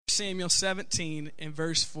Samuel 17 and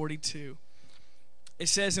verse 42. It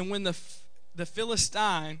says, and when the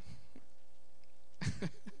Philistine,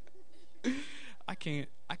 I can't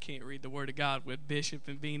read the word of God with Bishop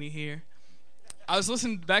and Beanie here. I was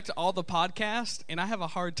listening back to all the podcasts, and I have a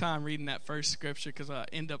hard time reading that first scripture because I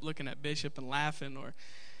end up looking at Bishop and laughing, or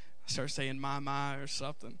I start saying my or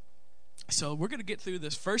something. So we're going to get through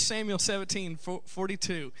this. 1 Samuel 17,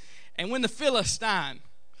 42. And when the Philistine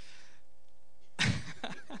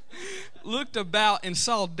looked about and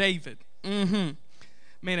saw David, man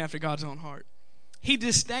after God's own heart, he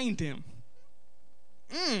disdained him.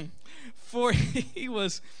 For he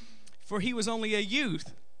was only a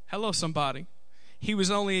youth. Hello, somebody. He was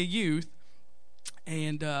only a youth.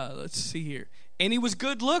 And let's see here. And he was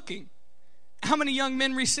good looking. How many young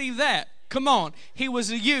men receive that? Come on. He was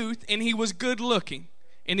a youth and he was good looking.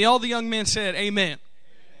 And all the young men said, amen.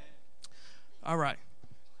 All right.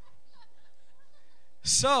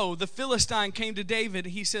 So the Philistine came to David.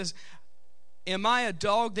 He says, am I a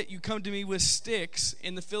dog that you come to me with sticks?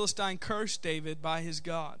 And the Philistine cursed David by his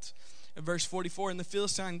gods. In verse 44, and the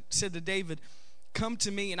Philistine said to David, come to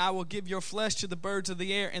me, and I will give your flesh to the birds of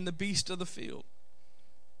the air and the beasts of the field.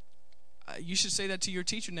 You should say that to your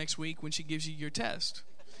teacher next week when she gives you your test.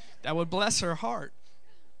 That would bless her heart.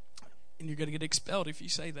 And you're going to get expelled if you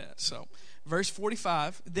say that. So, verse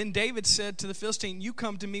 45, then David said to the Philistine, you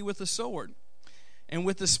come to me with a sword and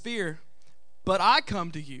with a spear, but I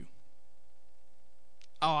come to you.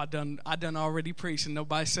 Oh, I done already preached and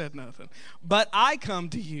nobody said nothing. But I come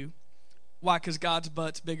to you. Why? Because God's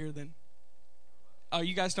butt's bigger than... Oh,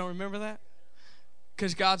 you guys don't remember that?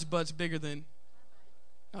 Because God's butt's bigger than...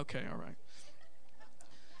 Okay, all right.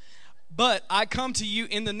 But I come to you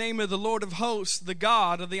in the name of the Lord of hosts, the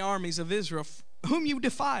God of the armies of Israel, whom you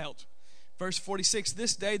defiled. Verse 46,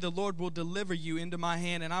 this day the Lord will deliver you into my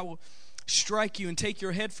hand, and I will strike you and take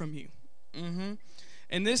your head from you.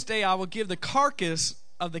 And this day I will give the carcass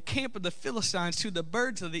of the camp of the Philistines to the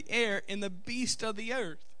birds of the air and the beasts of the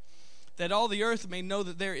earth, that all the earth may know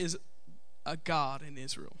that there is a God in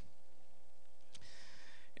Israel.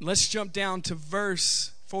 And let's jump down to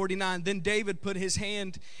verse 49. Then David put his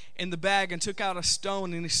hand in the bag and took out a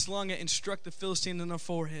stone, and he slung it and struck the Philistine in the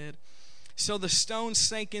forehead. So the stone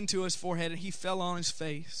sank into his forehead, and he fell on his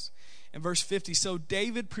face. In verse 50, so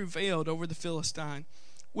David prevailed over the Philistine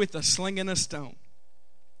with a sling and a stone,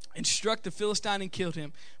 and struck the Philistine and killed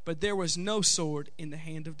him. But there was no sword in the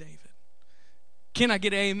hand of David. Can I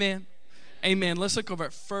get an amen? Amen. Let's look over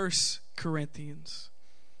at 1 Corinthians.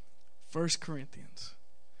 1 Corinthians.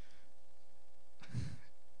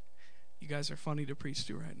 You guys are funny to preach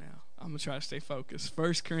to right now. I'm going to try to stay focused.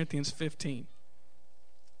 1 Corinthians 15.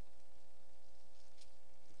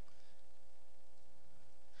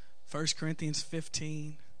 First Corinthians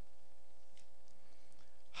 15.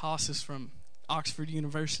 Haas is from Oxford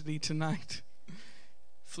University tonight.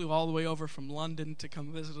 Flew all the way over from London to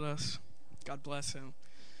come visit us. God bless him.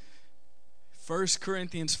 1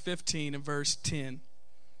 Corinthians 15 and verse 10.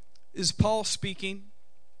 Is Paul speaking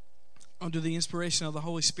under the inspiration of the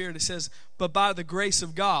Holy Spirit? It says, but by the grace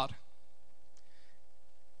of God,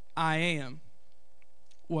 I am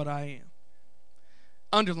what I am.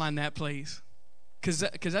 Underline that, please, because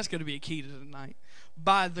that's going to be a key to tonight.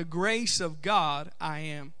 By the grace of God, I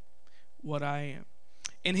am what I am.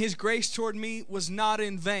 And his grace toward me was not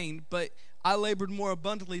in vain, but I labored more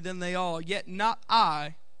abundantly than they all. Yet not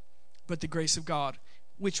I, but the grace of God,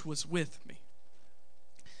 which was with me.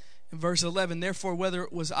 In verse 11, therefore, whether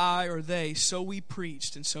it was I or they, so we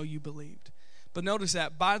preached, and so you believed. But notice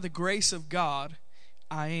that, by the grace of God,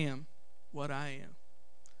 I am what I am.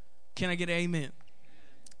 Can I get an amen?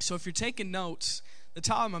 So if you're taking notes, the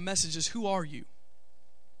title of my message is, who are you?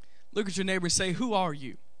 Look at your neighbor and say, who are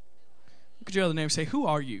you? Look at your other neighbor and say, who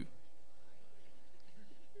are you?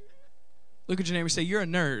 Look at your neighbor and say, you're a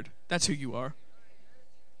nerd. That's who you are.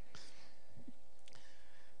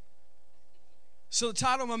 So the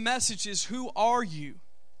title of my message is, who are you?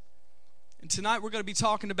 And tonight we're going to be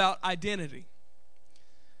talking about identity.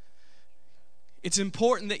 It's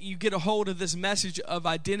important that you get a hold of this message of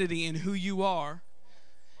identity and who you are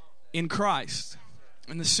in Christ.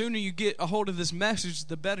 And the sooner you get a hold of this message,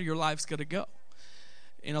 the better your life's going to go.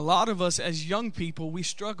 And a lot of us as young people, we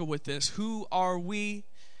struggle with this. Who are we?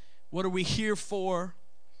 What are we here for?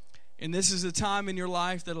 And this is a time in your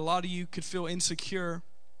life that a lot of you could feel insecure.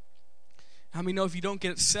 How many know if you don't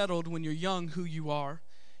get settled when you're young who you are,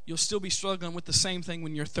 you'll still be struggling with the same thing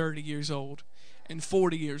when you're 30 years old and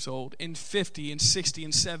 40 years old and 50 and 60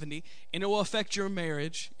 and 70. And it will affect your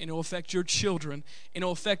marriage, and it will affect your children, and it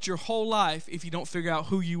will affect your whole life if you don't figure out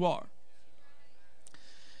who you are.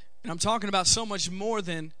 And I'm talking about so much more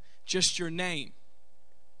than just your name.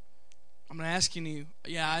 I'm going to ask you,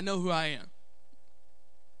 yeah, I know who I am.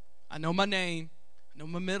 I know my name. I know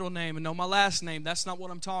my middle name. I know my last name. That's not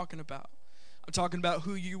what I'm talking about. I'm talking about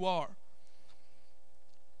who you are.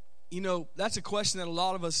 You know, that's a question that a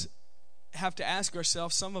lot of us have to ask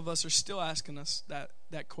ourselves. Some of us are still asking us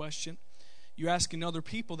that question. You're asking other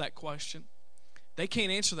people that question. They can't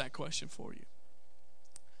answer that question for you.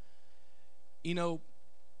 You know,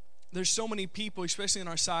 there's so many people, especially in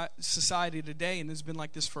our society today, and it's been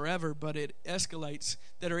like this forever, but it escalates,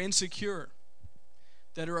 that are insecure,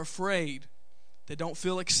 that are afraid, that don't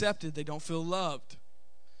feel accepted, they don't feel loved.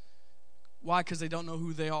 Why? Because they don't know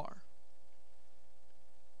who they are.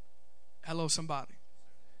 Hello, somebody.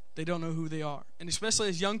 They don't know who they are. And especially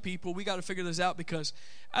as young people, we got to figure this out, because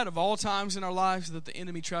out of all times in our lives that the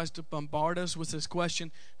enemy tries to bombard us with this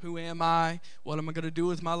question, who am I? What am I going to do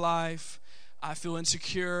with my life? I feel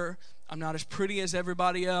insecure. I'm not as pretty as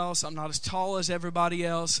everybody else. I'm not as tall as everybody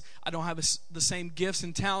else. I don't have the same gifts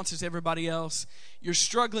and talents as everybody else. You're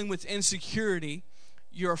struggling with insecurity.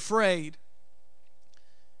 You're afraid.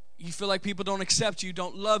 You feel like people don't accept you,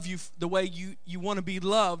 don't love you the way you want to be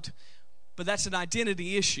loved. But that's an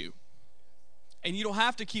identity issue. And you don't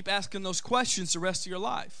have to keep asking those questions the rest of your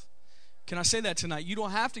life. Can I say that tonight? You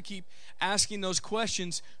don't have to keep asking those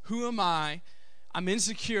questions. Who am I? I'm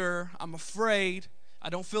insecure. I'm afraid. I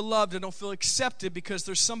don't feel loved. I don't feel accepted, because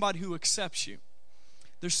there's somebody who accepts you.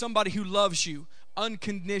 There's somebody who loves you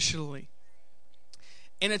unconditionally.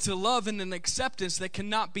 And it's a love and an acceptance that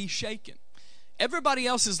cannot be shaken. Everybody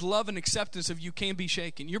else's love and acceptance of you can be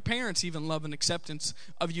shaken. Your parents' even love and acceptance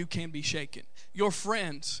of you can be shaken. Your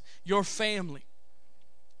friends, your family,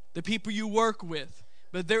 the people you work with.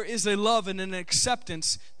 But there is a love and an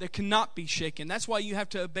acceptance that cannot be shaken. That's why you have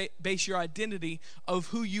to base your identity of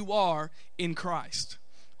who you are in Christ,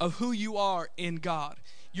 of who you are in God.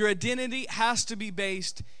 Your identity has to be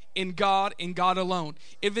based in God and God alone.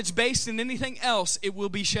 If it's based in anything else, it will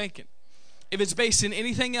be shaken. If it's based in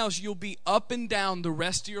anything else, you'll be up and down the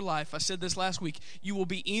rest of your life. I said this last week. You will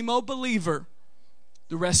be emo believer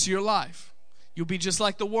the rest of your life. You'll be just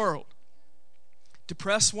like the world.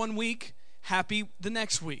 Depressed one week, happy the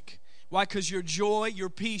next week. Why? Because your joy, your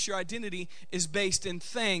peace, your identity is based in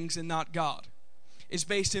things and not God. It's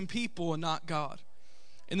based in people and not God.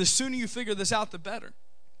 And the sooner you figure this out, the better.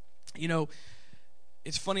 You know,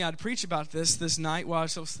 it's funny, I'd preach about this night while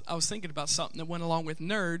I was thinking about something that went along with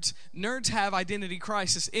nerds. Nerds have identity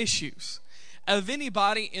crisis issues. Of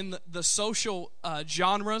anybody in the social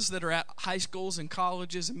genres that are at high schools and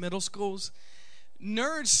colleges and middle schools,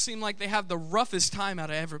 nerds seem like they have the roughest time out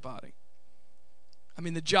of everybody. I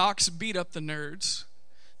mean, the jocks beat up the nerds.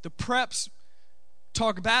 The preps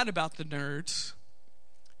talk bad about the nerds.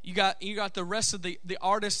 You got the rest of the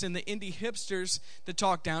artists and the indie hipsters that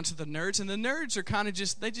talk down to the nerds. And the nerds are kind of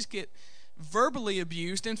they just get verbally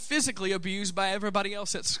abused and physically abused by everybody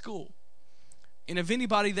else at school. And if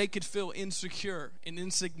anybody, they could feel insecure and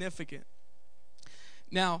insignificant.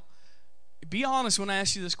 Now, be honest when I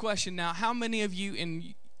ask you this question. Now, how many of you,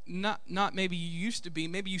 and not maybe you used to be,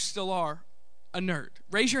 maybe you still are a nerd?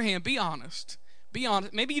 Raise your hand. Be honest. Be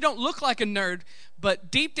honest. Maybe you don't look like a nerd,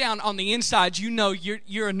 but deep down on the inside, you know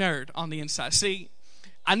you're a nerd on the inside. See,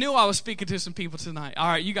 I knew I was speaking to some people tonight. All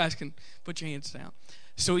right, you guys can put your hands down.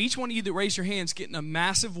 So each one of you that raised your hands getting a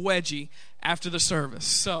massive wedgie after the service.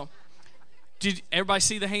 So did everybody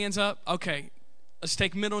see the hands up? Okay, let's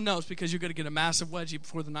take mental notes, because you're going to get a massive wedgie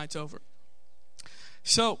before the night's over.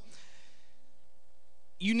 So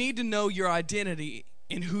you need to know your identity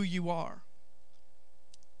and who you are.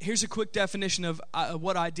 Here's a quick definition of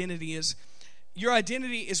what identity is. Your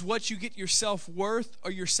identity is what you get your self-worth or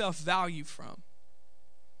your self-value from.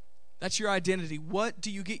 That's your identity. What do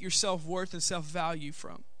you get your self-worth and self-value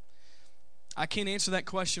from? I can't answer that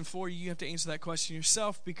question for you. You have to answer that question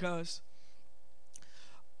yourself, because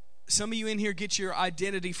some of you in here get your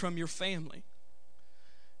identity from your family.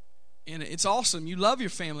 And it's awesome. You love your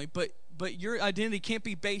family, but your identity can't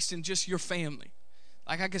be based in just your family.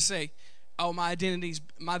 Like I could say, oh, my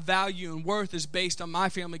value and worth is based on my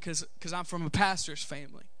family because I'm from a pastor's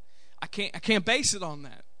family. I can't base it on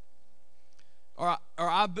that. Or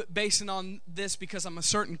I'm basing on this because I'm a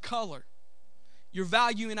certain color. Your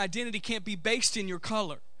value and identity can't be based in your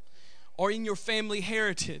color or in your family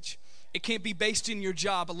heritage. It can't be based in your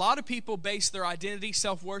job. A lot of people base their identity,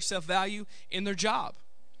 self-worth, self-value in their job.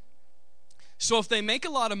 So if they make a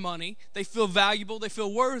lot of money, they feel valuable, they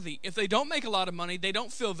feel worthy. If they don't make a lot of money, they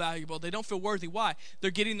don't feel valuable, they don't feel worthy. Why?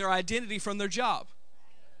 They're getting their identity from their job.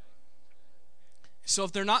 So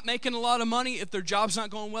if they're not making a lot of money, if their job's not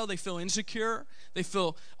going well, they feel insecure, they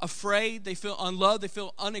feel afraid, they feel unloved, they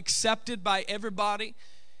feel unaccepted by everybody.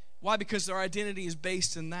 Why? Because their identity is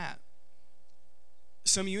based in that.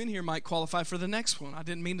 Some of you in here might qualify for the next one. I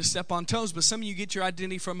didn't mean to step on toes, but some of you get your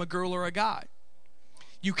identity from a girl or a guy.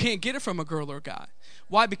 You can't get it from a girl or a guy.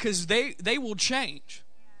 Why? Because they will change.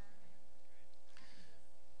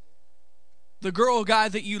 The girl or guy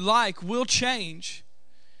that you like will change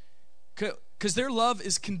because their love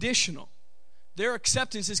is conditional. Their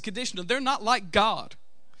acceptance is conditional. They're not like God.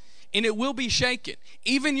 And it will be shaken.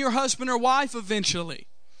 Even your husband or wife eventually.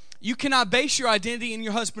 You cannot base your identity in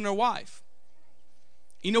your husband or wife.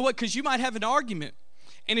 You know what? Because you might have an argument.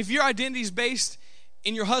 And if your identity is based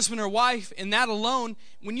in your husband or wife and that alone,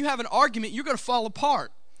 when you have an argument, you're going to fall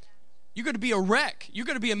apart. You're going to be a wreck. You're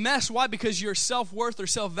going to be a mess. Why? Because your self-worth or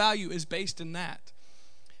self-value is based in that.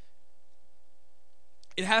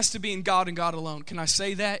 It has to be in God and God alone. Can I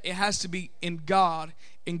say that? It has to be in God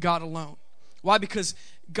and God alone. Why? Because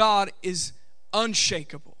God is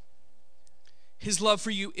unshakable. His love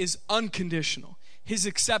for you is unconditional. His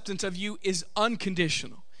acceptance of you is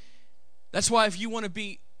unconditional. That's why if you want to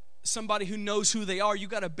be somebody who knows who they are, you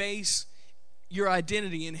got to base your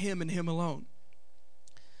identity in Him and Him alone.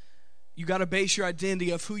 You got to base your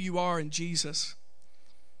identity of who you are in Jesus.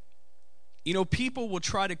 You know, people will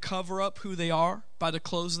try to cover up who they are by the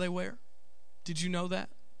clothes they wear. Did you know that?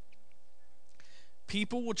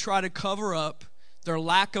 People will try to cover up their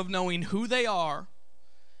lack of knowing who they are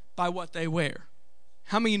by what they wear.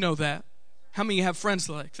 How many of you know that? How many of you have friends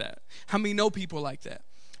like that? How many know people like that?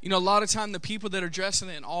 You know, a lot of time the people that are dressing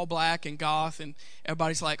in all black and goth and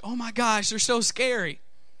everybody's like, oh my gosh, they're so scary.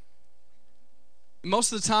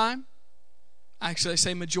 Most of the time, actually I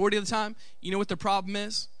say majority of the time, you know what the problem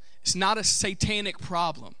is? It's not a satanic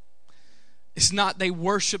problem. It's not they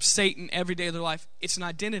worship Satan every day of their life. It's an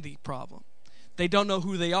identity problem. They don't know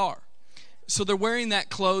who they are. So they're wearing that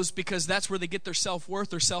clothes because that's where they get their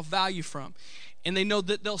self-worth or self-value from. And they know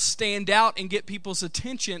that they'll stand out and get people's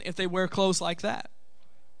attention if they wear clothes like that.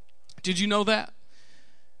 Did you know that?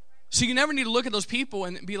 So you never need to look at those people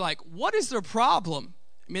and be like, what is their problem?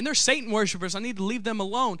 I mean, they're Satan worshipers. I need to leave them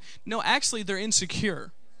alone. No, actually, they're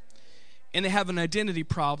insecure. And they have an identity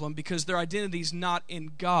problem because their identity is not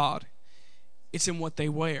in God. It's in what they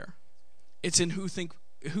wear. It's in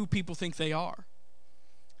who people think they are.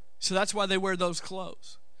 So that's why they wear those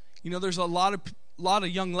clothes. You know, there's a lot of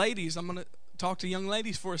young ladies. I'm going to talk to young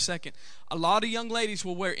ladies for a second. A lot of young ladies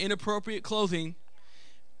will wear inappropriate clothing.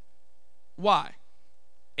 Why?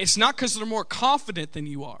 It's not because they're more confident than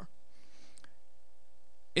you are.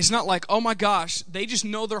 It's not like, oh my gosh, they just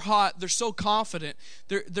know they're hot. They're so confident.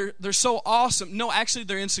 They're so awesome. No, actually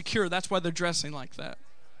they're insecure. That's why they're dressing like that.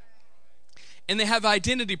 And they have an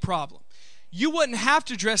identity problem. You wouldn't have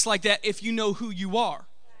to dress like that if you know who you are.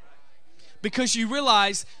 Because you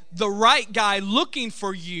realize the right guy looking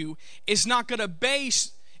for you is not going to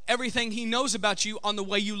base everything he knows about you on the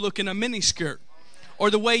way you look in a miniskirt. Or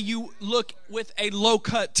the way you look with a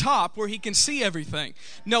low-cut top where he can see everything.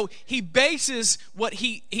 No, he bases what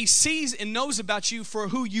he sees and knows about you for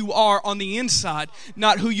who you are on the inside,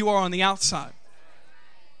 not who you are on the outside.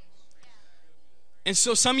 And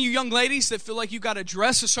so some of you young ladies that feel like you got to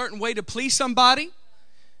dress a certain way to please somebody,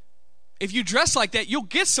 if you dress like that, you'll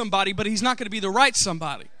get somebody, but he's not going to be the right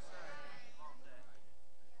somebody.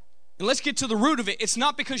 And let's get to the root of it. It's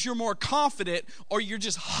not because you're more confident or you're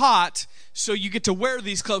just hot so you get to wear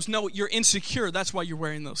these clothes. No, you're insecure. That's why you're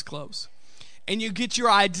wearing those clothes. And you get your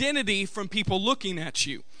identity from people looking at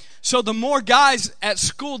you. So the more guys at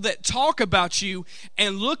school that talk about you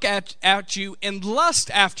and look at you and lust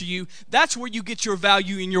after you, that's where you get your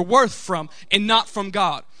value and your worth from and not from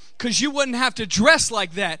God. Because you wouldn't have to dress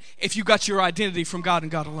like that if you got your identity from God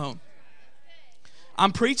and God alone.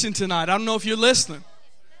 I'm preaching tonight. I don't know if you're listening.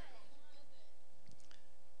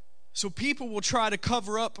 So people will try to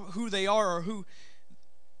cover up who they are or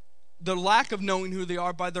the lack of knowing who they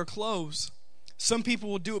are by their clothes. Some people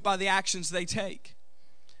will do it by the actions they take.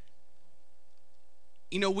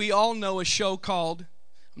 You know, we all know a show called,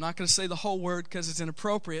 I'm not going to say the whole word because it's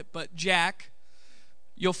inappropriate, but Jack.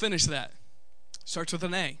 You'll finish that. Starts with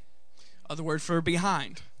an A. Other word for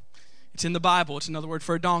behind. It's in the Bible. It's another word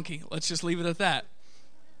for a donkey. Let's just leave it at that.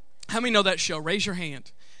 How many know that show? Raise your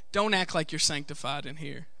hand. Don't act like you're sanctified in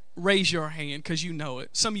here. Raise your hand because you know it.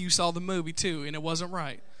 Some of you saw the movie too and it wasn't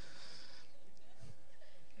right.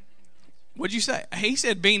 What'd you say? He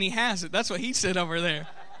said Beanie has it. That's what he said over there.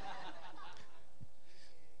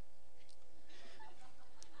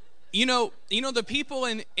 You know the people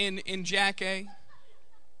in Jack A.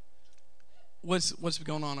 What's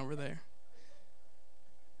going on over there?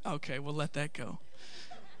 Okay, we'll let that go.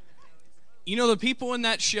 You know, the people in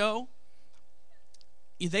that show,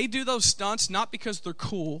 they do those stunts not because they're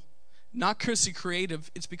cool, not because they're creative,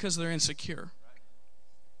 it's because they're insecure.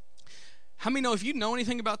 How many know, if you know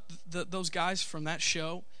anything about those guys from that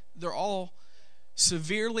show, they're all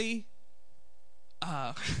severely,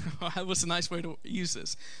 what's a nice way to use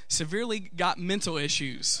this? Severely got mental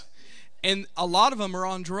issues. And a lot of them are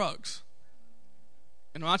on drugs.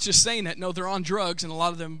 And I'm not just saying that. No, they're on drugs, and a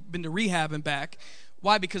lot of them been to rehab and back.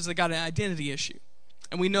 Why? Because they got an identity issue.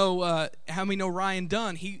 And we know, how many know Ryan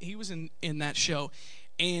Dunn? He was in that show.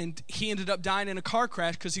 And he ended up dying in a car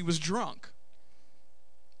crash because he was drunk.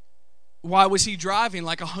 Why was he driving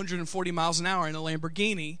like 140 miles an hour in a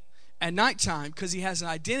Lamborghini at nighttime? Because he has an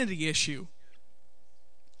identity issue.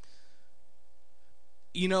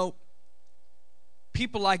 You know,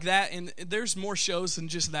 people like that, and there's more shows than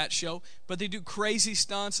just that show, but they do crazy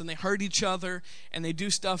stunts and they hurt each other and they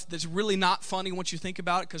do stuff that's really not funny once you think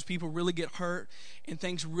about it, because people really get hurt and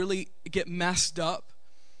things really get messed up.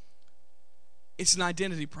 It's an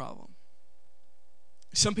identity problem.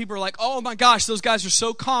 Some people are like, oh my gosh, those guys are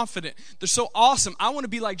so confident. They're so awesome. I want to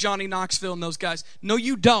be like Johnny Knoxville and those guys. No,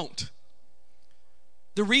 you don't.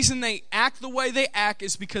 The reason they act the way they act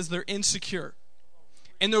is because they're insecure.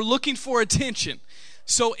 And they're looking for attention.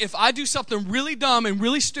 So if I do something really dumb and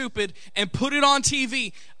really stupid and put it on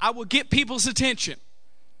TV, I will get people's attention.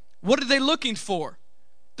 What are they looking for?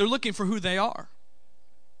 They're looking for who they are.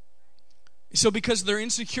 So because of their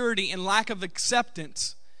insecurity and lack of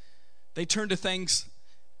acceptance, they turn to things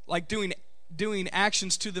like doing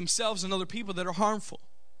actions to themselves and other people that are harmful.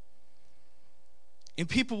 And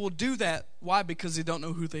people will do that. Why? Because they don't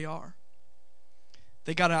know who they are.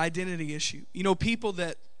 They got an identity issue. You know, people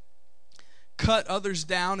that cut others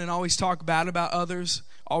down and always talk bad about others,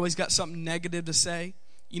 always got something negative to say.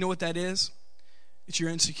 You know what that is? It's you're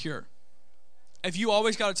insecure. If you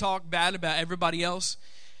always got to talk bad about everybody else,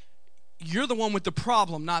 you're the one with the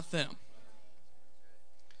problem, not them.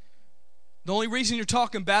 The only reason you're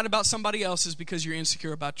talking bad about somebody else is because you're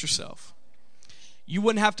insecure about yourself. You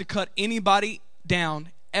wouldn't have to cut anybody down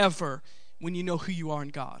ever when you know who you are in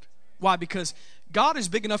God. Why? Because God is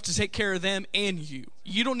big enough to take care of them and you.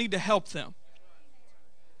 You don't need to help them.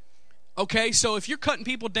 Okay, so if you're cutting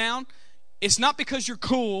people down, it's not because you're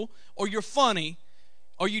cool or you're funny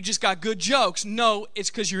or you just got good jokes. No, it's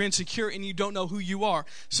because you're insecure and you don't know who you are.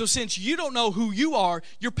 So since you don't know who you are,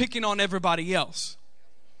 you're picking on everybody else.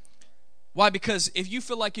 Why? Because if you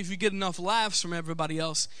feel like if you get enough laughs from everybody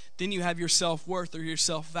else, then you have your self-worth or your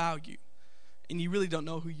self-value. And you really don't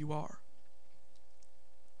know who you are.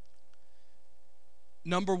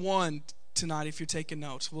 Number one tonight, if you're taking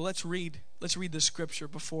notes. Well, let's read the scripture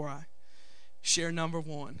before I share number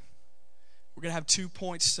one. We're going to have 2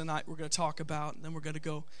 points tonight we're going to talk about, and then we're going to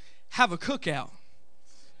go have a cookout.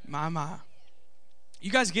 My. You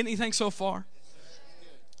guys get anything so far?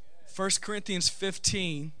 1 Corinthians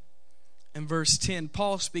 15 and verse 10.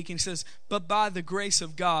 Paul speaking says, but by the grace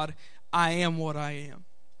of God, I am what I am.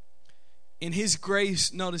 And his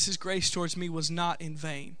grace, notice his grace towards me was not in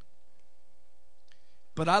vain.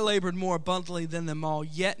 But I labored more abundantly than them all,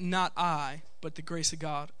 yet not I, but the grace of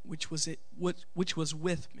God, which was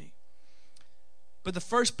with me. But the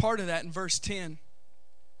first part of that in verse 10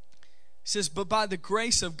 says, but by the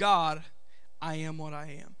grace of God, I am what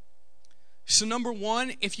I am. So number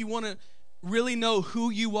one, if you want to really know who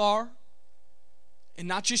you are, and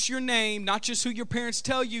not just your name, not just who your parents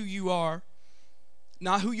tell you you are,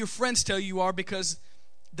 not who your friends tell you are, because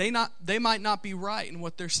they might not be right in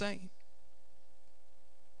what they're saying.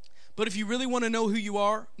 But if you really want to know who you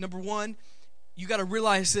are, number one, you got to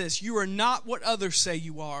realize this. You are not what others say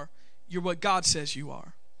you are. You're what God says you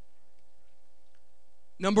are.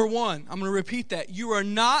 Number one, I'm going to repeat that. You are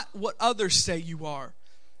not what others say you are.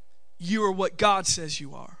 You are what God says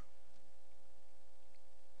you are.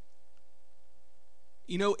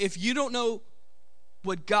 You know, if you don't know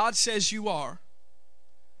what God says you are,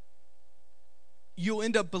 you'll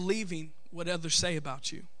end up believing what others say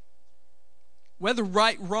about you. Whether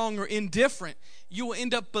right, wrong, or indifferent, you will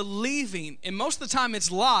end up believing, and most of the time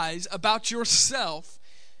it's lies about yourself,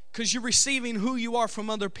 because you're receiving who you are from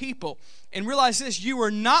other people. And realize this, you are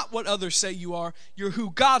not what others say you are, you're who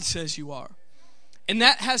God says you are. And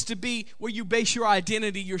that has to be where you base your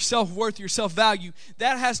identity, your self-worth, your self-value.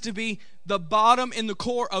 That has to be the bottom and the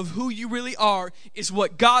core of who you really are, is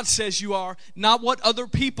what God says you are, not what other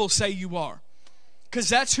people say you are. Because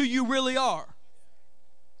that's who you really are.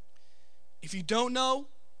 If you don't know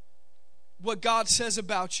what God says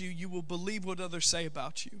about you, you will believe what others say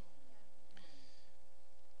about you.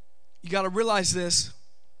 You got to realize this.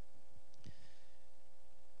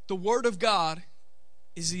 The Word of God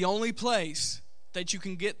is the only place that you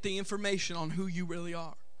can get the information on who you really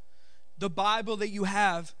are. The Bible that you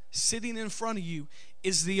have sitting in front of you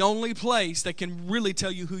is the only place that can really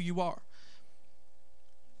tell you who you are.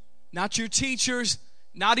 Not your teachers,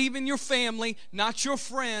 not even your family, not your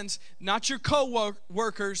friends, not your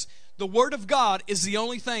co-workers. The Word of God is the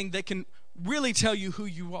only thing that can really tell you who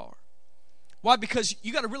you are. Why? Because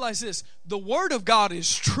you got to realize this. The Word of God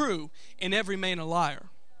is true and every man a liar.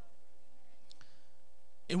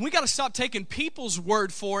 And we got to stop taking people's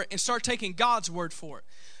word for it and start taking God's word for it.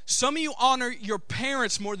 Some of you honor your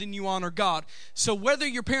parents more than you honor God. So whether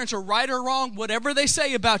your parents are right or wrong, whatever they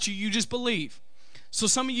say about you, you just believe. So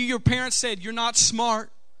some of you, your parents said, you're not smart,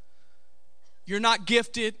 you're not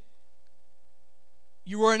gifted,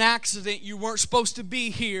 you were an accident, you weren't supposed to be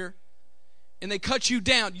here, and they cut you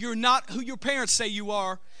down. You're not who your parents say you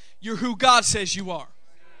are, you're who God says you are.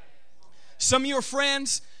 Some of your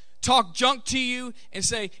friends talk junk to you and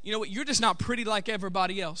say, you know what, you're just not pretty like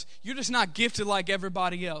everybody else. You're just not gifted like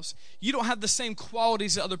everybody else. You don't have the same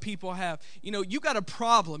qualities that other people have. You know, you got a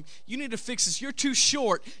problem. You need to fix this. You're too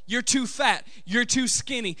short. You're too fat. You're too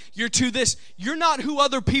skinny. You're too this. You're not who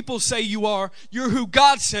other people say you are. You're who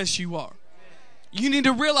God says you are. You need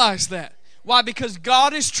to realize that. Why? Because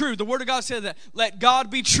God is true. The Word of God said that. Let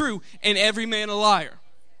God be true and every man a liar.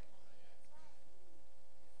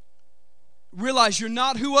 Realize you're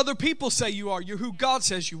not who other people say you are. You're who God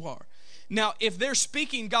says you are. Now, if they're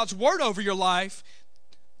speaking God's word over your life,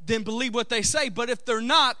 then believe what they say. But if they're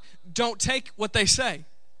not, don't take what they say.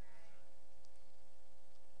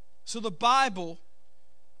 So the Bible,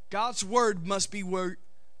 God's word must be where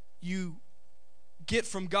you get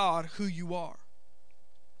from God who you are.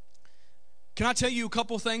 Can I tell you a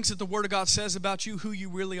couple things that the Word of God says about you, who you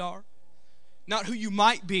really are? Not who you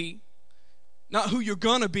might be. Not who you're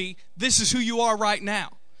going to be. This is who you are right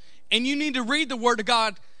now. And you need to read the Word of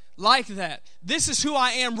God like that. This is who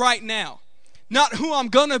I am right now. Not who I'm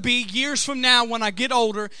going to be years from now when I get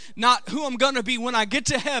older. Not who I'm going to be when I get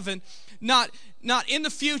to heaven. Not in the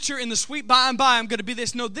future, in the sweet by and by, I'm going to be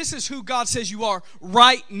this. No, this is who God says you are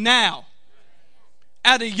right now.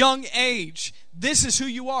 At a young age. This is who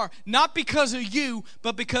you are. Not because of you,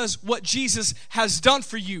 but because what Jesus has done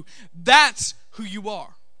for you. That's who you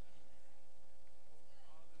are.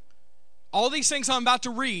 All these things I'm about to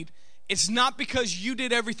read, it's not because you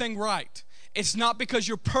did everything right. It's not because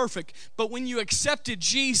you're perfect. But when you accepted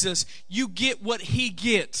Jesus, you get what He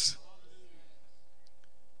gets.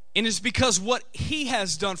 And it's because what He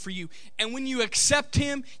has done for you. And when you accept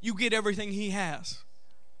Him, you get everything He has.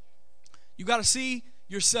 You got to see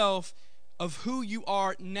yourself of who you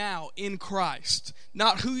are now in Christ.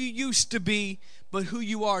 Not who you used to be, but who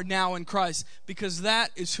you are now in Christ. Because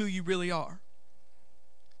that is who you really are.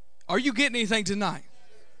 Are you getting anything tonight?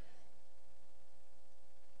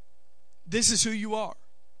 This is who you are.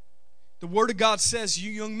 The Word of God says, you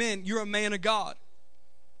young men, you're a man of God.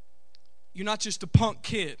 You're not just a punk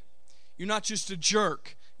kid. You're not just a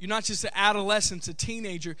jerk. You're not just an adolescent, a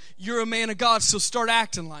teenager. You're a man of God, so start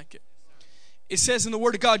acting like it. It says in the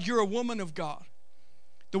Word of God, you're a woman of God.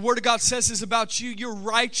 The Word of God says this about you, you're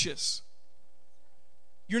righteous.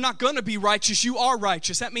 You're not going to be righteous, you are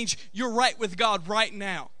righteous. That means you're right with God right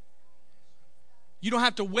now. You don't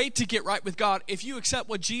have to wait to get right with God. If you accept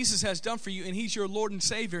what Jesus has done for you and He's your Lord and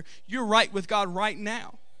Savior, you're right with God right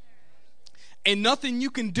now. And nothing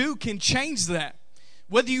you can do can change that.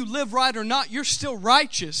 Whether you live right or not, you're still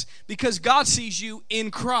righteous because God sees you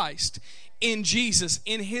in Christ, in Jesus,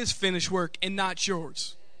 in His finished work and not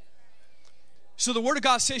yours. So the Word of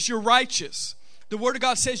God says you're righteous. The Word of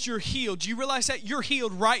God says you're healed. Do you realize that? You're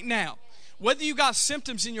healed right now. Whether you got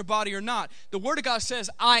symptoms in your body or not, the Word of God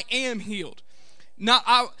says, I am healed. Not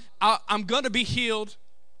I'm going to be healed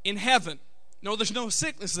in heaven. No, there's no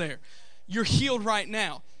sickness there. You're healed right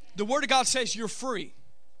now. The Word of God says you're free.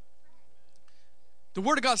 The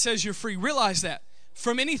Word of God says you're free. Realize that.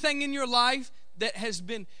 From anything in your life that has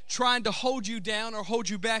been trying to hold you down or hold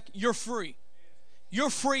you back, you're free.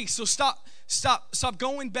 You're free. So stop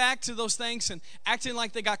going back to those things and acting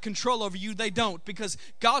like they got control over you. They don't, because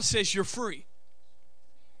God says you're free.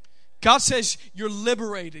 God says you're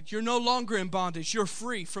liberated. You're no longer in bondage. You're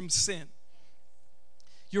free from sin.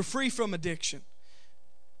 You're free from addiction.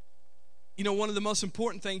 You know, one of the most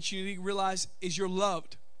important things you need to realize is you're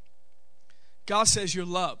loved. God says you're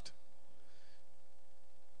loved.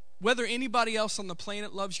 Whether anybody else on the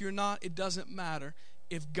planet loves you or not, it doesn't matter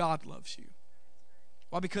if God loves you.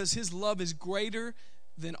 Why? Because His love is greater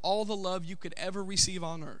than all the love you could ever receive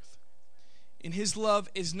on earth. And His love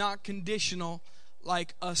is not conditional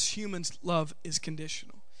like us humans' love is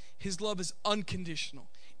conditional. His love is unconditional.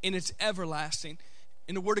 and it's everlasting.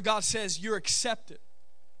 And the Word of God says you're accepted.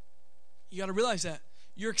 You got to realize that.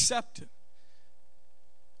 You're accepted.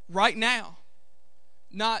 Right now.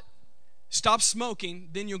 Not stop smoking,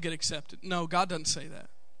 then you'll get accepted. No, God doesn't say that.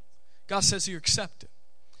 God says you're accepted.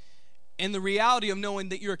 And the reality of knowing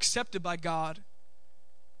that you're accepted by God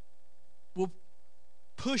will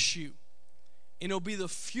push you, and it'll be the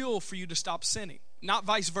fuel for you to stop sinning, not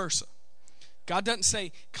vice versa. God doesn't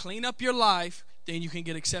say, clean up your life, then you can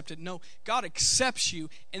get accepted. No, God accepts you,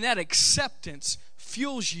 and that acceptance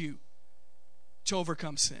fuels you to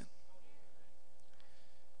overcome sin.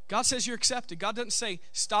 God says you're accepted. God doesn't say,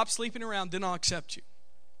 stop sleeping around, then I'll accept you.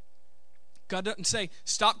 God doesn't say,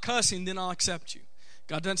 stop cussing, then I'll accept you.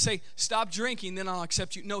 God doesn't say, stop drinking, then I'll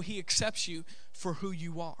accept you. No, He accepts you for who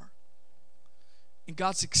you are. And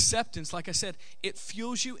God's acceptance, like I said, it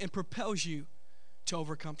fuels you and propels you to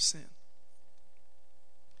overcome sin.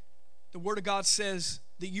 The Word of God says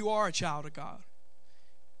that you are a child of God.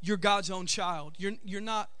 You're God's own child. You're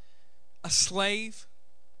not a slave.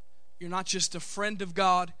 You're not just a friend of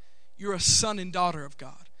God. You're a son and daughter of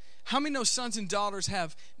God. How many know sons and daughters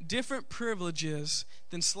have different privileges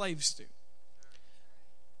than slaves do?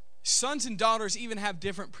 Sons and daughters even have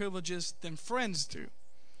different privileges than friends do.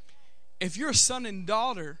 If you're a son and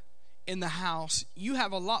daughter in the house, you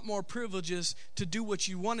have a lot more privileges to do what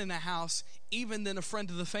you want in the house, even than a friend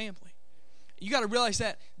of the family. You got to realize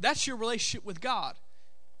that that's your relationship with God.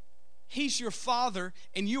 He's your father,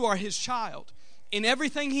 and you are His child. And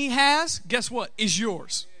everything He has, guess what, is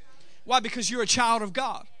yours. Why? Because you're a child of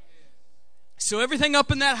God. So everything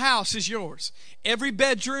up in that house is yours. Every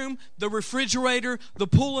bedroom, the refrigerator, the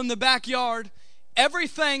pool in the backyard,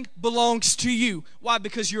 everything belongs to you. Why?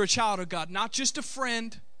 Because you're a child of God. Not just a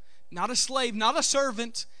friend, not a slave, not a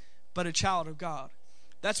servant, but a child of God.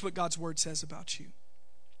 That's what God's Word says about you.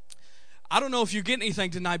 I don't know if you're getting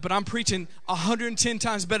anything tonight, but I'm preaching 110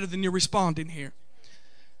 times better than you're responding here.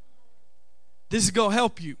 This is going to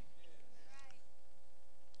help you.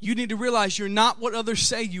 You need to realize you're not what others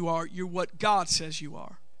say you are. You're what God says you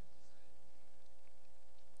are.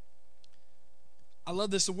 I love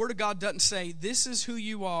this. The Word of God doesn't say, this is who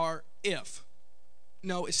you are if.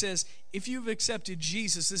 No, it says, if you've accepted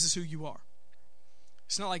Jesus, this is who you are.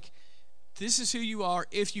 It's not like, this is who you are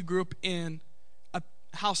if you grew up in a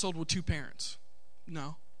household with two parents.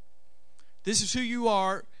 No. This is who you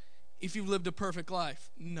are if you've lived a perfect life.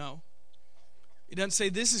 No. It doesn't say,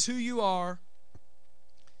 this is who you are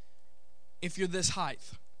if you're this height.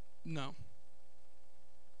 No.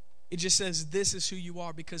 It just says, this is who you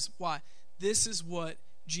are, because why? This is what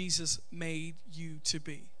Jesus made you to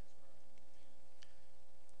be.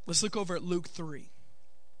 Let's look over at Luke 3.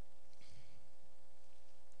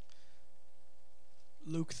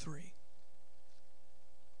 Luke 3.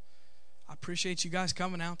 I appreciate you guys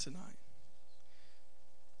coming out tonight.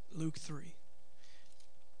 Luke 3.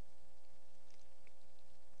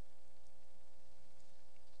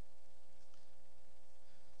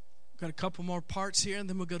 Got a couple more parts here, and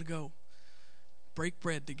then we're going to go break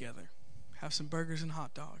bread together. Have some burgers and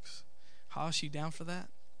hot dogs. Hoss, you down for that?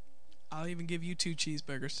 I'll even give you 2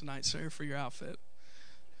 cheeseburgers tonight, sir, for your outfit.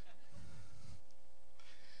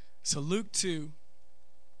 So Luke 2,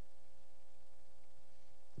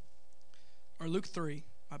 or Luke 3,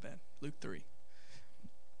 my bad, Luke 3.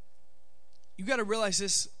 You got to realize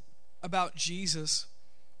this about Jesus.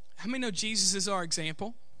 How many know Jesus is our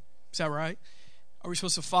example? Is that right? Are we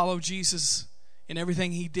supposed to follow Jesus in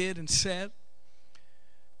everything He did and said?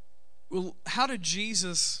 Well, how did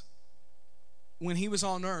Jesus, when He was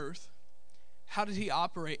on earth, how did He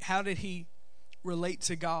operate? How did He relate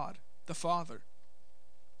to God, the Father?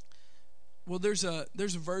 Well, there's a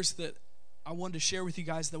verse that I wanted to share with you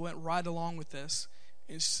guys that went right along with this.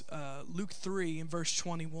 It's Luke 3 in verse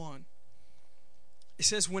 21. It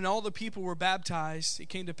says, when all the people were baptized, it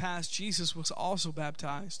came to pass Jesus was also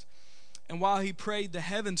baptized. And while He prayed, the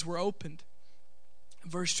heavens were opened.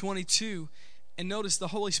 Verse 22, and notice the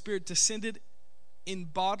Holy Spirit descended in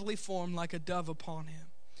bodily form like a dove upon Him.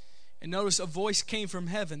 And notice a voice came from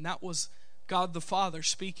heaven. That was God the Father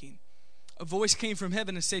speaking. A voice came from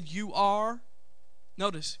heaven and said, you are,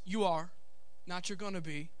 notice, you are, not you're going to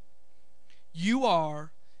be, you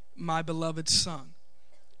are my beloved Son.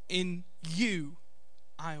 In you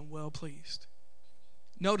I am well pleased.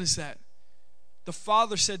 Notice that. The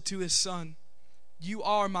Father said to His Son, you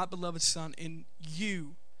are my beloved Son, in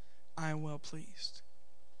you I am well pleased.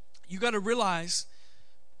 You got to realize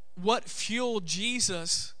what fueled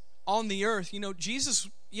Jesus on the earth. You know, Jesus,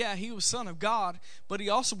 yeah, He was Son of God, but He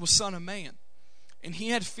also was Son of Man. And He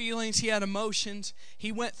had feelings, He had emotions,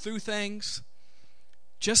 He went through things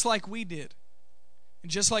just like we did.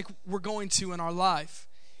 And just like we're going to in our life.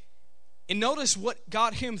 And notice what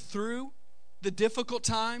got him through the difficult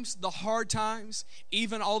times, the hard times,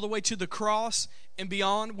 even all the way to the cross and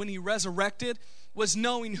beyond when he resurrected, was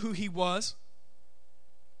knowing who he was.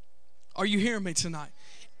 Are you hearing me tonight?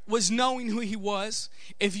 Was knowing who he was.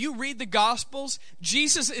 If you read the Gospels,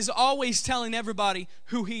 Jesus is always telling everybody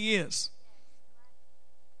who he is.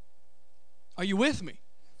 Are you with me?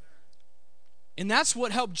 And that's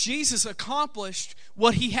what helped Jesus accomplish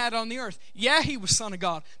what he had on the earth. Yeah, he was Son of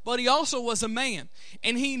God, but he also was a man.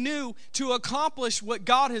 And he knew to accomplish what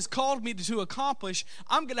God has called me to accomplish,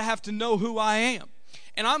 I'm going to have to know who I am.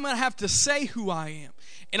 And I'm going to have to say who I am.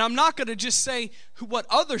 And I'm not going to just say what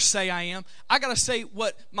others say I am. I got to say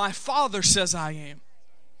what my Father says I am.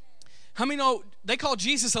 How many know they called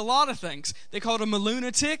Jesus a lot of things? They called him a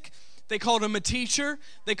lunatic. They called him a teacher.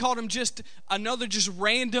 They called him just another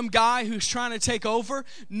random guy who's trying to take over.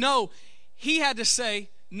 No, he had to say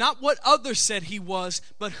not what others said he was,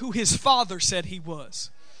 but who his Father said he was.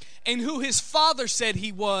 And who his Father said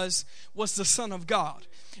he was the Son of God.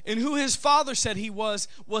 And who his Father said he was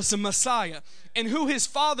the Messiah. And who his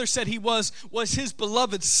Father said he was his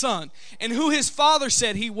beloved Son. And who his Father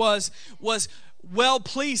said he was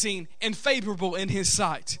well-pleasing and favorable in his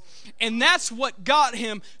sight. And that's what got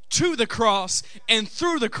him to the cross and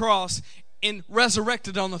through the cross and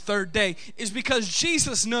resurrected on the third day, is because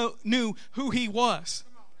Jesus knew who he was.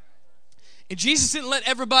 And Jesus didn't let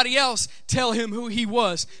everybody else tell him who he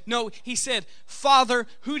was. No, he said, Father,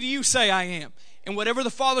 who do you say I am? And whatever the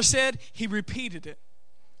Father said, he repeated it.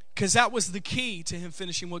 Because that was the key to him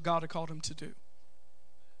finishing what God had called him to do.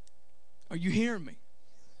 Are you hearing me?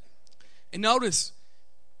 And notice,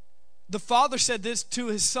 the Father said this to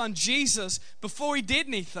his Son Jesus before he did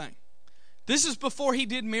anything. This is before he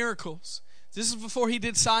did miracles. This is before he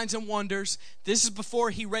did signs and wonders. This is before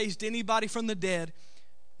he raised anybody from the dead.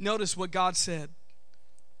 Notice what God said.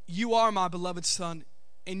 You are my beloved Son,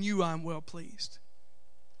 and you I am well pleased.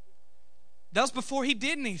 That was before he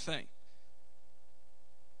did anything.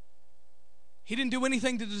 He didn't do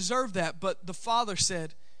anything to deserve that, but the Father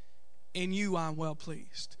said, in you I am well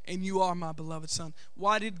pleased, and you are my beloved Son.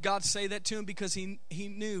 Why did God say that to him? Because he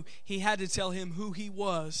knew he had to tell him who he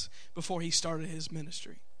was before he started his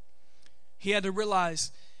ministry. He had to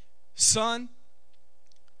realize, son,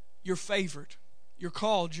 you're favored, you're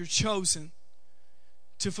called, you're chosen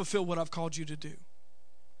to fulfill what I've called you to do.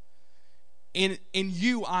 In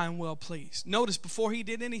you I am well pleased. Notice, before he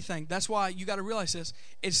did anything, that's why you got to realize this.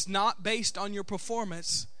 It's not based on your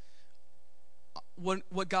performance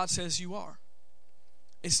what God says you are.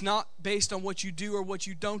 It's not based on what you do or what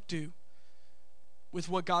you don't do with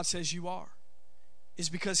what God says you are. It's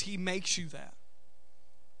because he makes you that.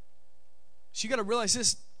 So you got to realize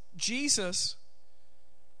this. Jesus,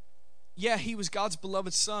 yeah, he was God's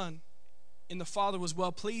beloved Son, and the Father was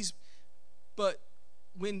well pleased, but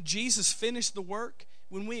when Jesus finished the work,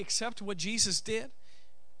 when we accept what Jesus did,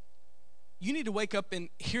 you need to wake up and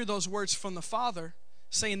hear those words from the Father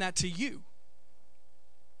saying that to you.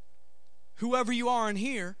 Whoever you are in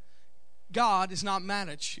here, God is not mad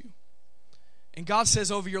at you. And God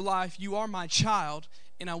says over your life, you are my child,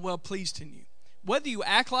 and I'm well pleased in you. Whether you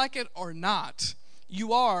act like it or not,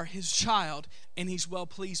 you are his child, and he's well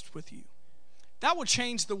pleased with you. That will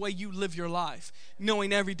change the way you live your life,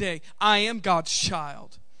 knowing every day, I am God's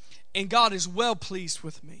child, and God is well pleased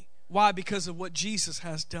with me. Why? Because of what Jesus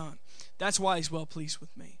has done. That's why he's well pleased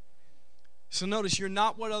with me. So notice, you're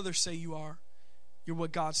not what others say you are. You're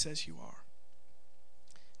what God says you are.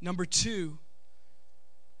 Number 2,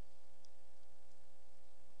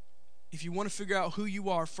 if you want to figure out who you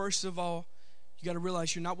are, first of all, you got to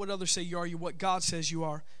realize you're not what others say you are. You're what God says you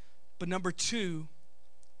are. But number 2,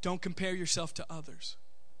 don't compare yourself to others.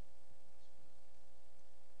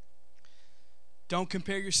 Don't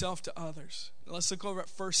compare yourself to others. Let's look over at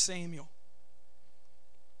 1 Samuel.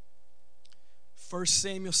 1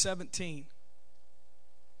 Samuel 17.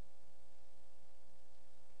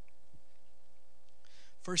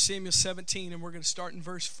 1 Samuel 17, and we're going to start in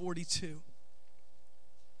verse 42.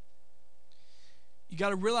 You got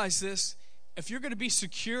to realize this. If you're going to be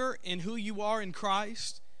secure in who you are in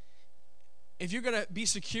Christ, if you're going to be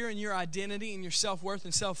secure in your identity and your self-worth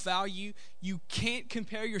and self-value, you can't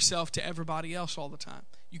compare yourself to everybody else all the time.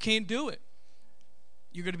 You can't do it.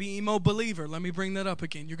 You're going to be emo believer. Let me bring that up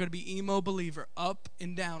again. You're going to be emo believer, up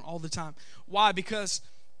and down all the time. Why? Because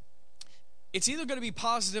it's either going to be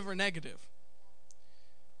positive or negative.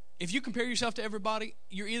 If you compare yourself to everybody,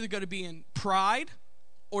 you're either going to be in pride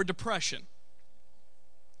or depression.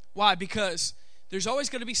 Why? Because there's always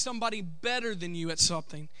going to be somebody better than you at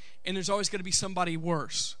something, and there's always going to be somebody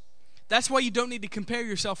worse. That's why you don't need to compare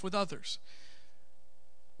yourself with others.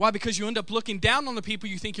 Why? Because you end up looking down on the people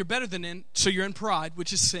you think you're better than, so you're in pride,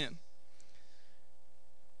 which is sin.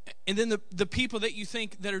 And then the people that you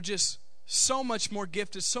think that are just so much more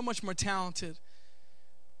gifted, so much more talented,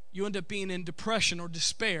 you end up being in depression or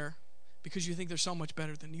despair because you think they're so much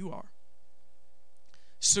better than you are.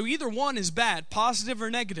 So either one is bad, positive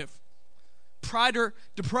or negative. Pride or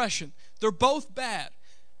depression. They're both bad.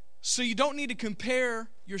 So you don't need to compare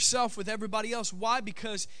yourself with everybody else. Why?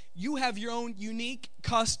 Because you have your own unique,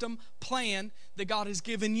 custom plan that God has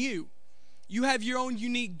given you. You have your own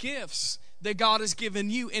unique gifts that God has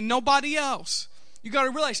given you and nobody else. You got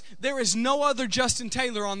to realize there is no other Justin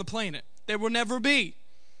Taylor on the planet. There will never be.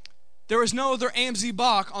 There is no other Amzie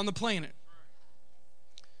Bach on the planet.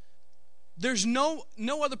 There's no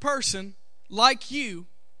other person like you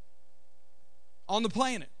on the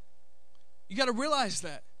planet. You got to realize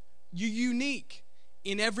that. You're unique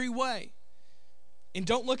in every way. And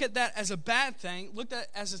don't look at that as a bad thing. Look at it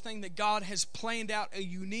as a thing that God has planned out, a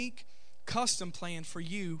unique custom plan for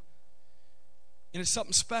you. And it's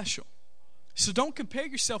something special. So don't compare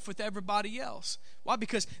yourself with everybody else. Why?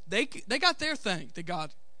 Because they got their thing that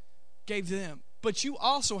God gave them. But you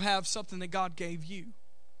also have something that God gave you.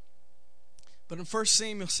 But in 1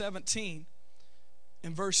 Samuel 17,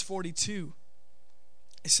 in verse 42,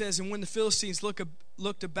 it says, and when the Philistines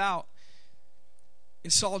looked about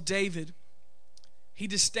and saw David, he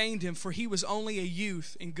disdained him, for he was only a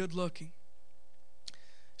youth and good looking.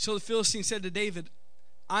 So the Philistine said to David,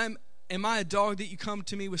 Am I a dog that you come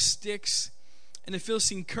to me with sticks? And the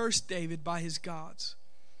Philistine cursed David by his gods.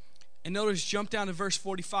 And notice, jump down to verse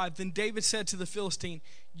 45. Then David said to the Philistine,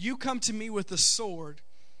 you come to me with the sword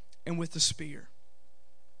and with the spear.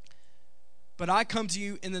 But I come to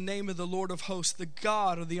you in the name of the Lord of hosts, the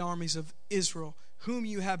God of the armies of Israel, whom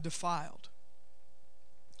you have defiled.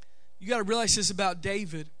 You got to realize this about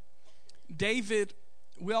David. David,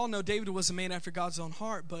 we all know David was a man after God's own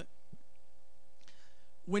heart, but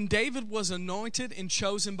when David was anointed and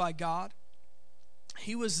chosen by God,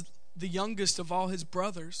 he was the youngest of all his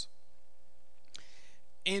brothers.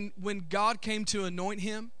 And when God came to anoint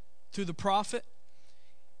him through the prophet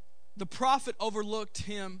overlooked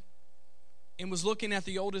him and was looking at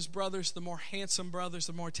the oldest brothers, the more handsome brothers,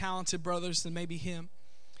 the more talented brothers than maybe him.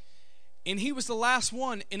 And he was the last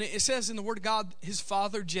one. And it says in the Word of God, his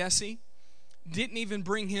father, Jesse, didn't even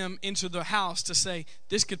bring him into the house to say,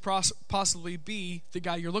 this could possibly be the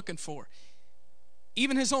guy you're looking for.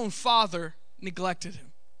 Even his own father neglected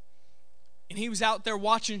him. And he was out there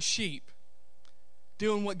watching sheep,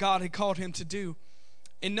 doing what God had called him to do.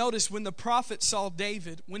 And notice when the prophet saw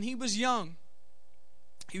David, when he was young,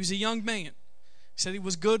 he was a young man. He said he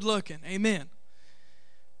was good looking. Amen.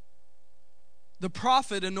 The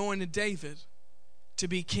prophet anointed David to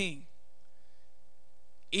be king.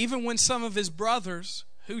 Even when some of his brothers,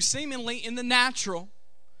 who seemingly in the natural,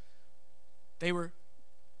 they were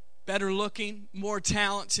better looking, more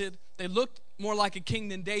talented, they looked more like a king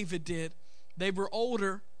than David did. They were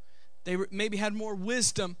older, they maybe had more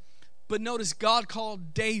wisdom, but notice God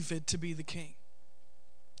called David to be the king.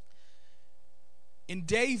 And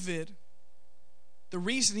David, the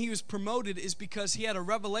reason he was promoted is because he had a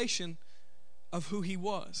revelation of who he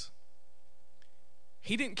was.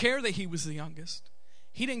 He didn't care that he was the youngest.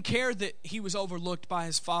 He didn't care that he was overlooked by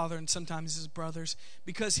his father and sometimes his brothers,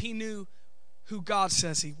 because he knew who God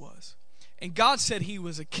says he was. And God said he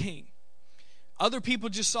was a king. Other people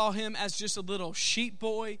just saw him as just a little sheep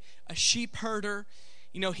boy, a sheep herder.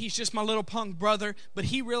 You know, he's just my little punk brother. But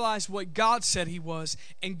he realized what God said he was,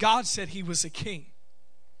 and God said he was a king.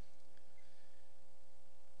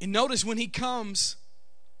 And notice when he comes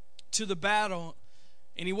to the battle,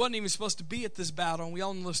 and he wasn't even supposed to be at this battle, and we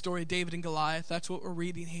all know the story of David and Goliath. That's what we're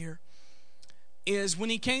reading here. Is when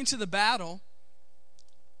he came to the battle,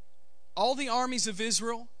 all the armies of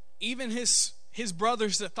Israel, even his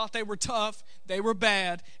brothers that thought they were tough, they were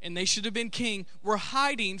bad, and they should have been king, were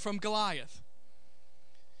hiding from Goliath.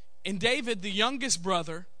 And David, the youngest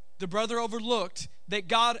brother, the brother overlooked, that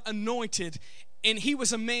God anointed, and he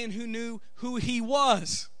was a man who knew who he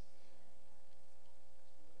was.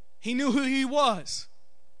 He knew who he was.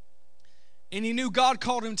 And he knew God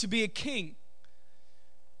called him to be a king.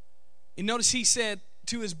 And notice he said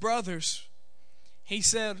to his brothers, he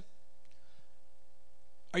said,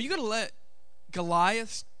 are you going to let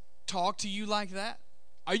Goliath talk to you like that?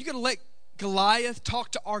 Are you going to let Goliath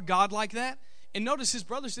talk to our God like that? And notice his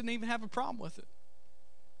brothers didn't even have a problem with it,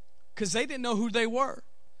 because they didn't know who they were.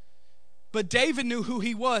 But David knew who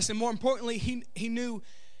he was, and more importantly, he knew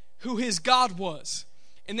who his God was.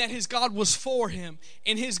 and that his God was for him,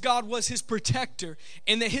 and his God was his protector,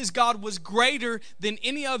 and that his God was greater than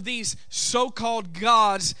any of these so-called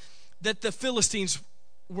gods that the Philistines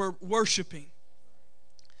were worshiping.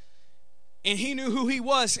 And he knew who he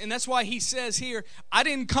was, and that's why he says here, I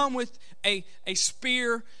didn't come with a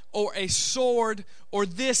spear or a sword or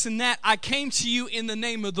this and that. I came to you in the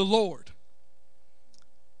name of the Lord.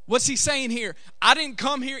 What's he saying here? I didn't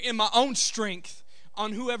come here in my own strength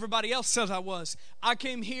on who everybody else says I was. I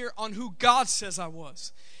came here on who God says I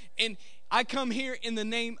was. And I come here in the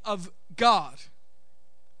name of God.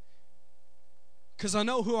 Because I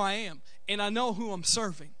know who I am, and I know who I'm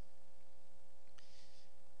serving.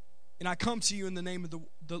 And I come to you in the name of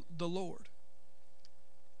the Lord.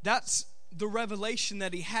 That's the revelation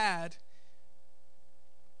that he had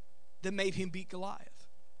that made him beat Goliath.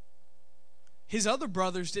 His other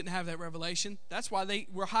brothers didn't have that revelation. That's why they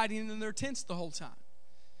were hiding in their tents the whole time.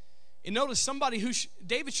 And notice somebody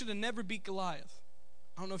David should have never beat Goliath.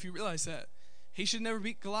 I don't know if you realize that. He should never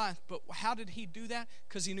beat Goliath. But how did he do that?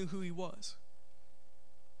 Because he knew who he was.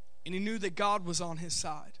 And he knew that God was on his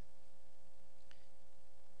side.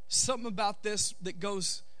 Something about this that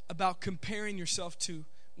goes about comparing yourself to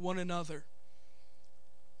one another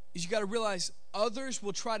is you got to realize others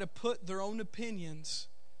will try to put their own opinions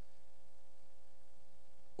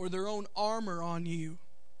or their own armor on you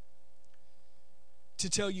to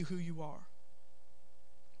tell you who you are.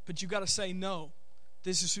 But you got to say, no,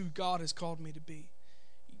 this is who God has called me to be.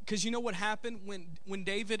 Because you know what happened when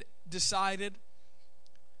David decided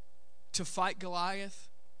to fight Goliath?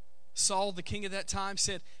 Saul, the king of that time,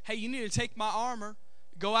 said, hey, you need to take my armor,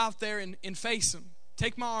 go out there and face him.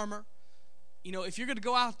 Take my armor. You know, if you're going to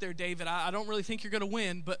go out there, David, I don't really think you're going to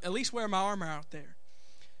win, but at least wear my armor out there.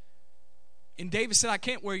 And David said, I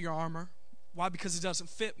can't wear your armor. Why? Because it doesn't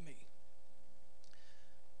fit me.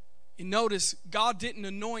 And notice, God didn't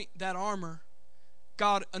anoint that armor.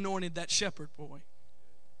 God anointed that shepherd boy.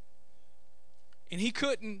 And he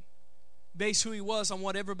couldn't base who he was on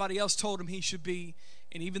what everybody else told him he should be,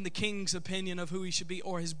 and even the king's opinion of who he should be,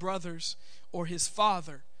 or his brothers, or his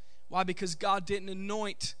father. Why? Because God didn't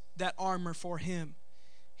anoint that armor for him.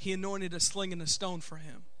 He anointed a sling and a stone for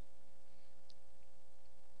him.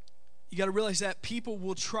 You got to realize that people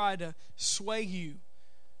will try to sway you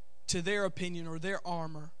to their opinion or their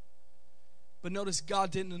armor. But notice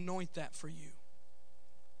God didn't anoint that for you.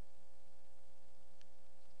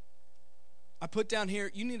 I put down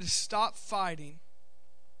here, you need to stop fighting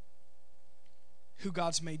who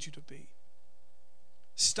God's made you to be.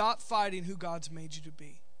 Stop fighting who God's made you to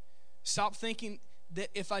be. Stop thinking that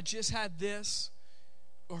if I just had this,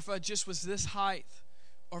 or if I just was this height,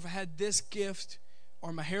 or if I had this gift,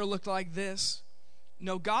 or my hair looked like this.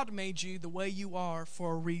 No, God made you the way you are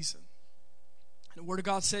for a reason. The Word of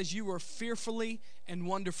God says you were fearfully and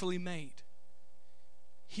wonderfully made.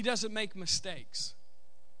 He doesn't make mistakes.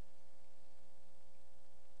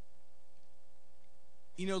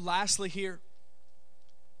 You know, lastly here,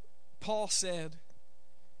 Paul said,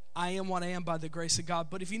 I am what I am by the grace of God.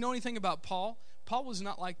 But if you know anything about Paul, Paul was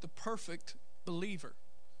not like the perfect believer.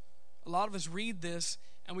 A lot of us read this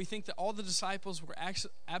and we think that all the disciples were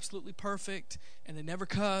absolutely perfect and they never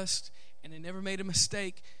cussed and they never made a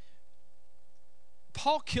mistake.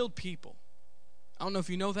 Paul killed people. I don't know if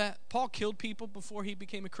you know that. Paul killed people before he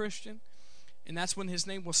became a Christian, and that's when his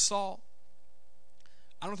name was Saul.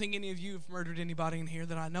 I don't think any of you have murdered anybody in here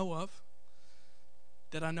that I know of.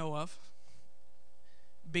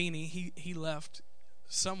 Beanie, he left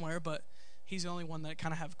somewhere, but he's the only one that I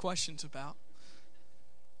kind of have questions about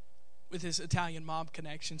with his Italian mob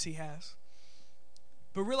connections he has.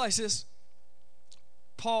 But realize this,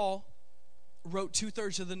 Paul wrote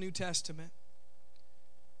 2/3 of the New Testament.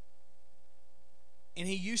 And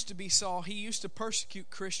he used to be Saul. He used to persecute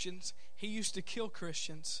Christians. He used to kill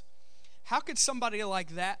Christians. How could somebody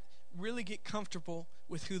like that really get comfortable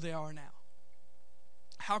with who they are now?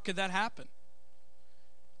 How could that happen?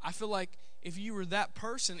 I feel like if you were that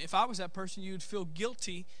person, if I was that person, you would feel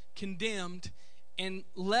guilty, condemned, and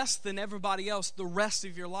less than everybody else the rest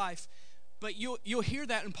of your life. But you'll hear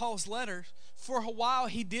that in Paul's letter. For a while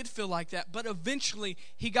he did feel like that, but eventually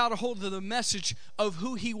he got a hold of the message of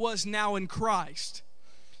who he was now in Christ.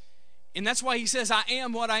 And that's why he says, I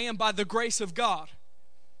am what I am by the grace of God.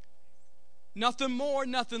 Nothing more,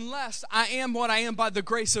 nothing less. I am what I am by the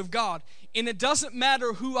grace of God. And it doesn't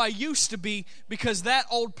matter who I used to be, because that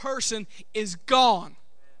old person is gone.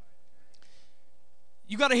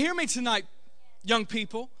 You got to hear me tonight, young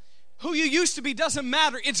people. Who you used to be doesn't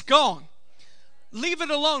matter. It's gone. Leave it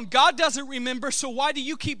alone. God doesn't remember, so why do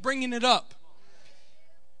you keep bringing it up?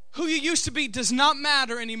 Who you used to be does not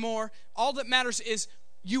matter anymore. All that matters is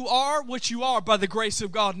You are what you are by the grace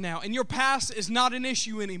of God now. And your past is not an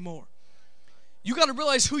issue anymore. You got to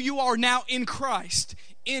realize who you are now in Christ,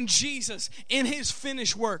 in Jesus, in His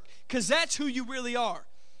finished work. Because that's who you really are.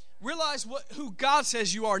 Realize who God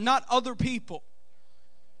says you are, not other people.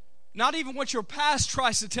 Not even what your past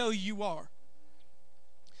tries to tell you are.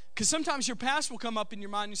 Because sometimes your past will come up in your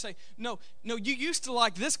mind and you say, no, you used to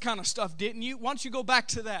like this kind of stuff, didn't you? Why don't you go back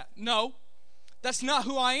to that? No, that's not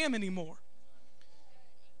who I am anymore.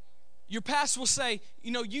 Your past will say,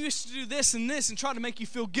 you used to do this and this and try to make you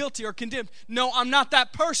feel guilty or condemned. No, I'm not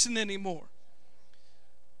that person anymore.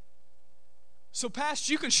 So past,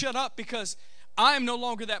 you can shut up because I am no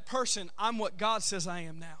longer that person. I'm what God says I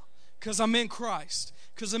am now. Because I'm in Christ.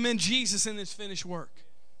 Because I'm in Jesus in His finished work.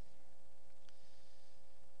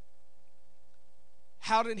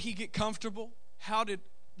 How did he get comfortable? How did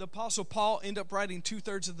the Apostle Paul end up writing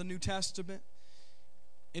 2/3 of the New Testament?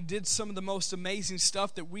 And did some of the most amazing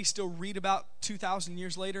stuff that we still read about 2,000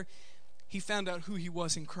 years later. He found out who he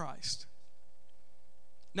was in Christ.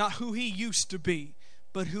 Not who he used to be,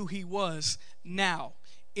 but who he was now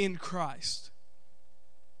in Christ.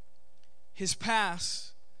 His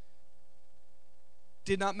past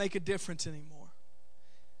did not make a difference anymore.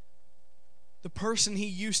 The person he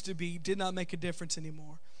used to be did not make a difference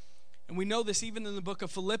anymore. And we know this even in the book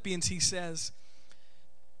of Philippians. He says,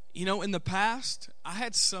 in the past, I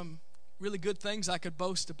had some really good things I could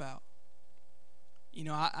boast about.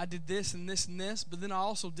 I did this and this and this, but then I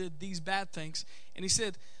also did these bad things. And he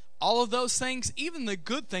said, all of those things, even the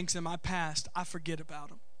good things in my past, I forget about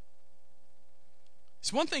them.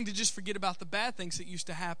 It's one thing to just forget about the bad things that used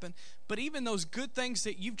to happen, but even those good things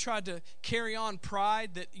that you've tried to carry on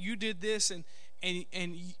pride, that you did this and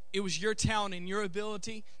it was your talent and your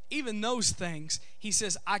ability, even those things, he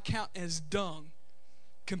says, I count as dung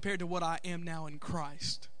compared to what I am now in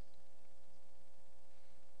Christ.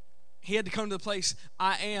 He had to come to the place,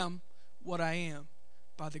 I am what I am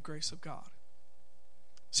by the grace of God.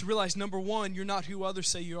 So realize, number one, you're not who others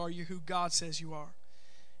say you are, you're who God says you are.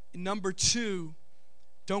 And number two,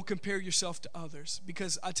 don't compare yourself to others,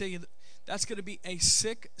 because I tell you, that's going to be a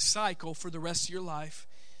sick cycle for the rest of your life.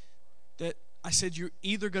 That I said you're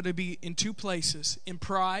either going to be in two places, in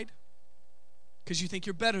pride, because you think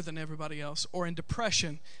you're better than everybody else, or in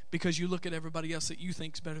depression, because you look at everybody else that you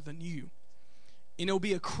think is better than you. And it'll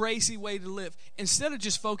be a crazy way to live. Instead of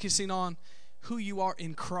just focusing on who you are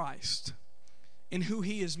in Christ and who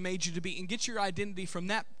He has made you to be, and get your identity from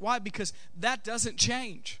that. Why? Because that doesn't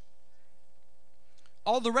change.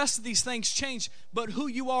 All the rest of these things change, but who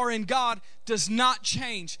you are in God does not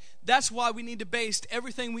change. That's why we need to base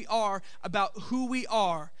everything we are about who we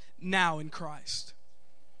are now in Christ.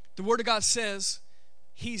 The Word of God says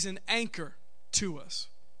He's an anchor to us.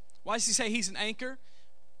 Why does He say He's an anchor?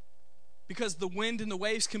 Because the wind and the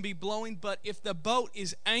waves can be blowing, but if the boat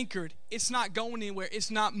is anchored, it's not going anywhere. It's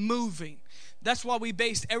not moving. That's why we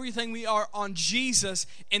based everything we are on Jesus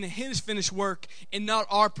and His finished work and not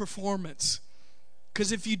our performance.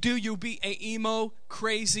 Because if you do, you'll be an emo,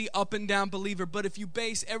 crazy, up and down believer. But if you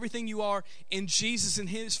base everything you are in Jesus and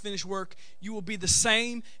His finished work, you will be the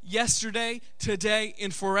same yesterday, today,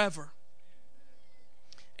 and forever.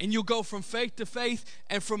 And you'll go from faith to faith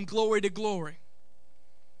and from glory to glory.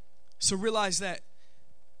 So realize that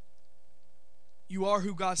you are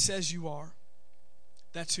who God says you are.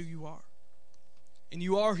 That's who you are. And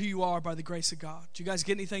you are who you are by the grace of God. Do you guys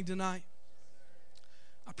get anything tonight?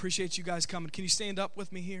 I appreciate you guys coming. Can you stand up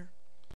with me here?